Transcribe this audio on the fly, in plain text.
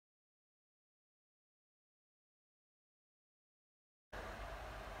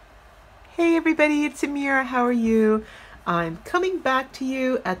Hey everybody, it's Amira. How are you? I'm coming back to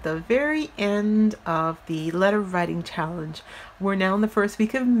you at the very end of the letter writing challenge. We're now in the first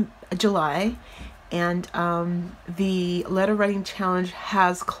week of July, and the letter writing challenge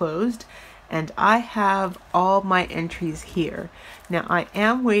has closed, and I have all my entries here. Now I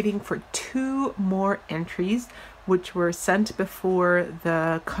am waiting for 2 more entries which were sent before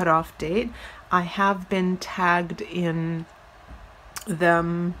the cutoff date. I have been tagged in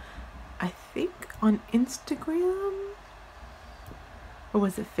them, I think on Instagram, or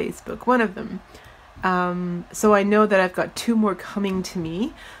was it Facebook? One of them. So I know that I've got 2 more coming to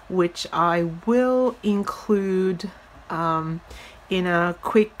me, which I will include in a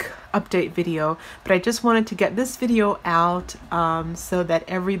quick update video. But I just wanted to get this video out so that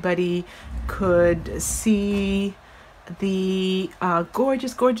everybody could see the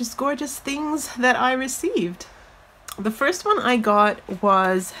gorgeous, gorgeous, gorgeous things that I received. The first one I got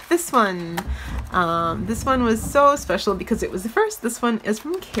was this one. This one was so special because it was the first. This one is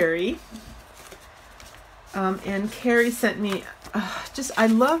from Karry. And Karry sent me, I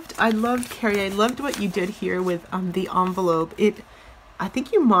loved Karry. I loved what you did here with the envelope. I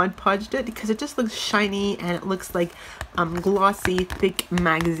think you Mod Podged it because it just looks shiny and it looks like glossy, thick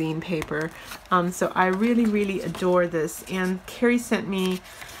magazine paper. So I really, really adore this. And Karry sent me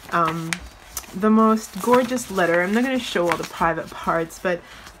the most gorgeous letter. I'm not going to show all the private parts, but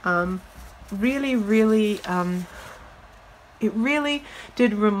really, really, it really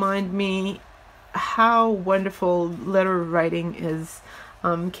did remind me how wonderful letter writing is.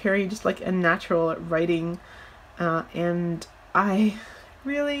 Karry just like a natural at writing, and I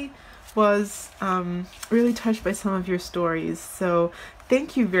really was really touched by some of your stories. So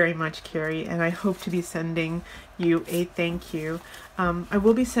thank you very much, Karry, and I hope to be sending you a thank you. I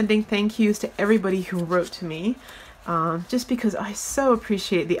will be sending thank yous to everybody who wrote to me, just because I so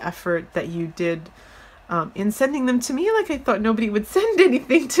appreciate the effort that you did in sending them to me. Like, I thought nobody would send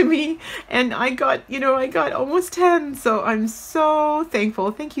anything to me, and I got, I got almost 10, so I'm so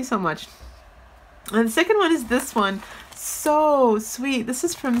thankful. Thank you so much. And the second one is this one. So sweet. This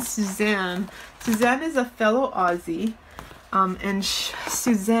is from Suzanne. Suzanne is a fellow Aussie, and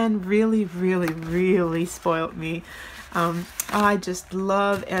Suzanne really, really, really spoiled me. I just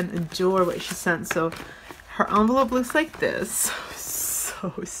love and adore what she sent. So her envelope looks like this.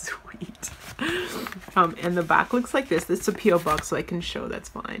 So sweet. And the back looks like this. This is a P.O. box, so I can show, that's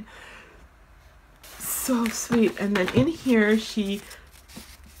fine. So sweet. And then in here, she,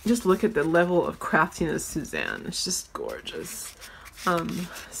 just look at the level of craftiness, Suzanne. It's just gorgeous.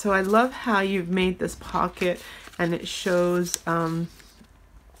 So I love how you've made this pocket, and it shows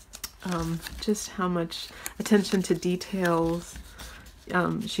just how much attention to details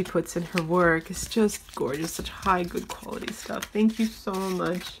she puts in her work. It's just gorgeous. Such high, good quality stuff. Thank you so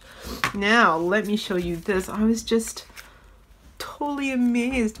much. Now, let me show you this. I was just totally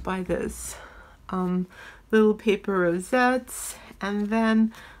amazed by this. Little paper rosettes, and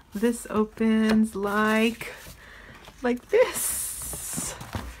then this opens like this.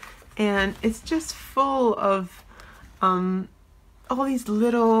 And it's just full of all these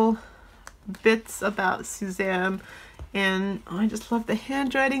little bits about Suzanne, and I just love the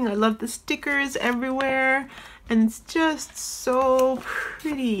handwriting. I love the stickers everywhere, and it's just so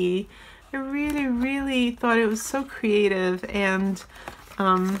pretty. I really, really thought it was so creative, and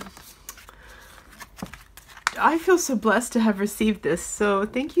I feel so blessed to have received this. So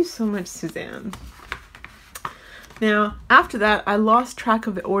thank you so much, Suzanne. Now, after that, I lost track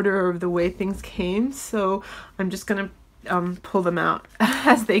of the order of the way things came, so I'm just gonna pull them out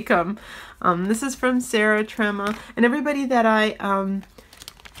as they come. This is from Sarah Trama, and everybody that I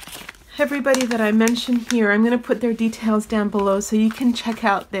mention here, I'm gonna put their details down below so you can check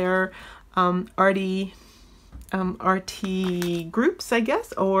out their RT groups, I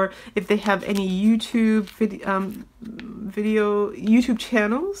guess, or if they have any YouTube YouTube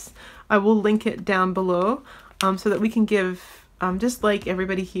channels, I will link it down below, so that we can give, just like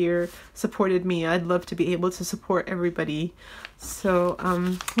everybody here supported me, I'd love to be able to support everybody. So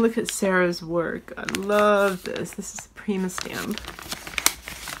look at Sarah's work. I love this. This is a Prima stamp.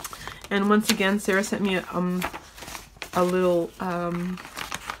 And once again, Sarah sent me a little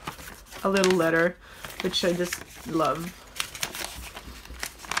letter, which I just love.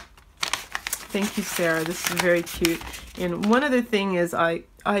 Thank you, Sarah. This is very cute. And one other thing is I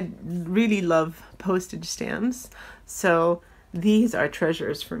really love postage stamps. So these are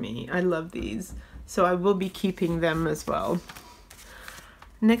treasures for me. I love these. So I will be keeping them as well.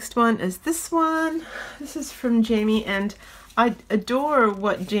 Next one is this one. This is from Jamie, and I adore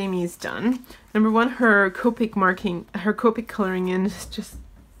what Jamie's done. Number one, her Copic marking, her Copic coloring in is just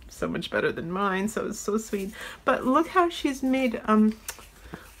so much better than mine, so it's so sweet. But look how she's made,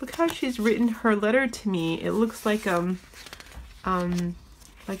 look how she's written her letter to me. It looks like a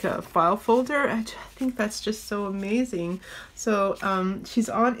file folder. I think that's just so amazing. So she's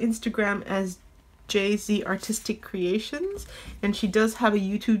on Instagram as JZ Artistic Creations, and she does have a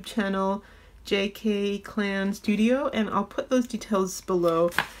YouTube channel, JKlclanstudio, and I'll put those details below.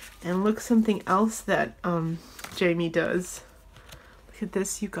 And look, something else that Jamie does. Look at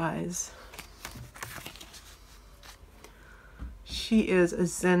this, you guys. She is a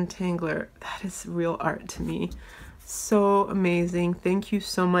Zentangler. That is real art to me. So amazing. Thank you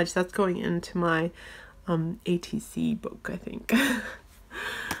so much. That's going into my ATC book, I think.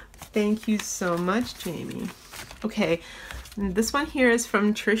 Thank you so much, Jamie. Okay, this one here is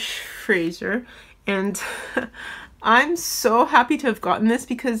from Trish Frazier, and I'm so happy to have gotten this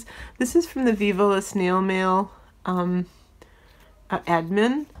because this is from the Viva Snail Mail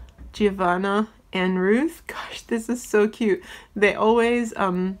admin, Giovanna and Ruth. Gosh, this is so cute. They always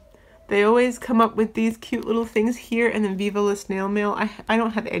come up with these cute little things here, and then Viva Snail Mail. I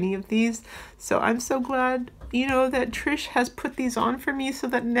don't have any of these, so I'm so glad, you know, that Trish has put these on for me so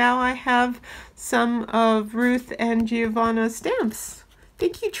that now I have some of Ruth and Giovanna's stamps.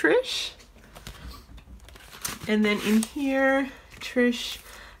 Thank you, Trish. And then in here, Trish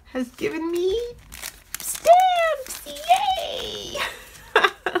has given me stamps. Yay!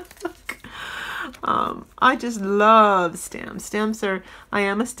 I just love stamps. I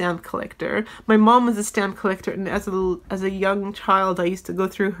am a stamp collector. My mom was a stamp collector, and as a young child, I used to go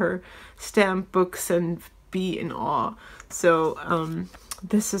through her stamp books and be in awe. So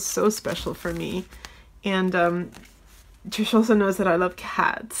this is so special for me. And Trish also knows that I love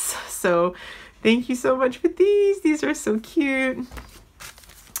cats. So thank you so much for these. These are so cute.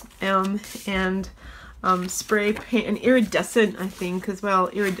 And spray paint, and iridescent, I think, as well.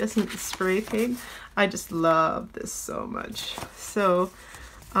 Iridescent spray paint. I just love this so much. So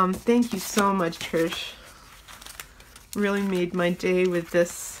thank you so much, Trish. Really made my day with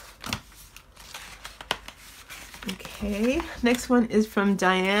this. Okay, next one is from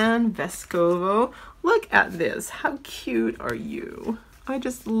Dianne Vescovo. Look at this. How cute are you? I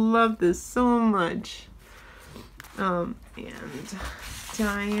just love this so much. And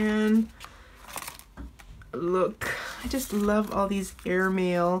Dianne, look, I just love all these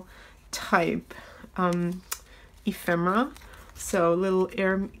airmail type ephemera. So little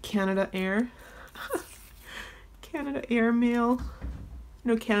Canada Air mail.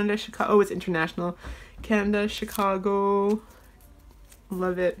 No, Canada, Chicago. Oh, it's international. Canada, Chicago.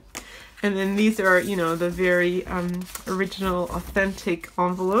 Love it. And then these are, you know, the very original, authentic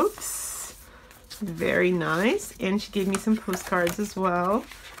envelopes. Very nice. And she gave me some postcards as well.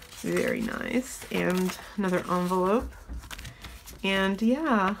 Very nice. And another envelope. And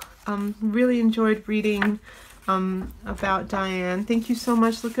yeah, really enjoyed reading about Dianne. Thank you so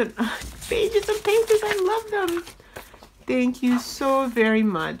much. Look at pages and pages. I love them. Thank you so very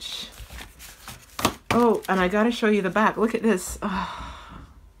much. Oh, and I gotta show you the back. Look at this. Oh,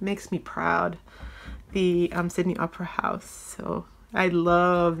 makes me proud. The Sydney Opera House. So I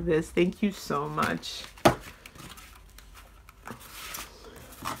love this. Thank you so much.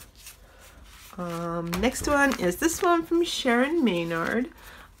 Next one is this one from Sharon Maynard.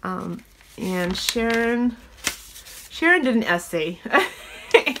 And Sharon did an essay.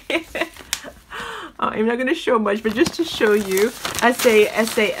 I'm not going to show much, but just to show you, essay.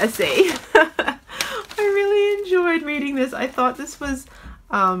 I really enjoyed reading this. I thought this was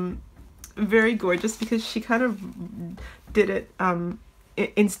very gorgeous because she kind of did it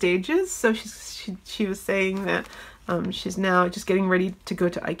in stages. So she was saying that she's now just getting ready to go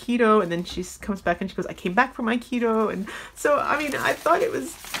to Aikido, and then she comes back and she goes, I came back from Aikido. And so, I mean, I thought it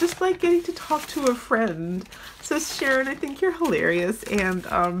was just like getting to talk to a friend. So Sharon, I think you're hilarious, and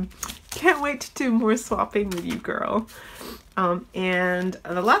can't wait to do more swapping with you, girl. And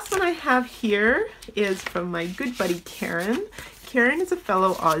the last one I have here is from my good buddy Karen. Karen is a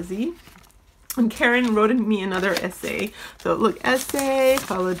fellow Aussie. And Karen wrote me another essay. So look, essay,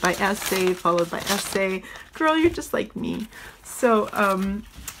 followed by essay, followed by essay. Girl, you're just like me. So,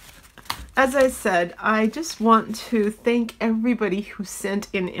 as I said, I just want to thank everybody who sent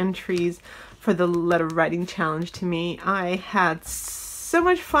in entries for the letter writing challenge to me. I had so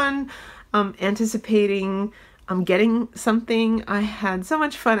much fun anticipating getting something. I had so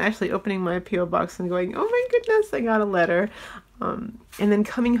much fun actually opening my P.O. box and going, oh my goodness, I got a letter. And then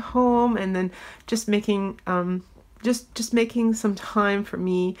coming home and then just making just making some time for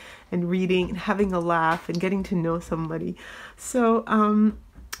me and reading and having a laugh and getting to know somebody. So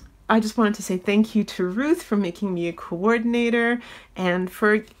I just wanted to say thank you to Ruth for making me a coordinator, and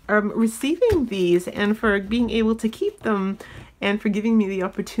for receiving these, and for being able to keep them, and for giving me the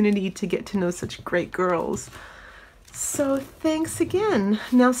opportunity to get to know such great girls. So thanks again.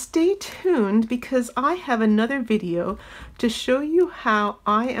 Now stay tuned, because I have another video to show you how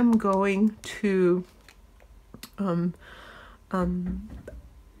I am going to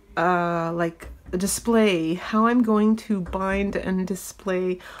like display, how I'm going to bind and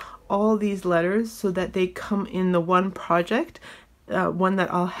display all these letters so that they come in the one project, one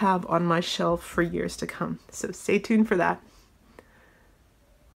that I'll have on my shelf for years to come. So stay tuned for that.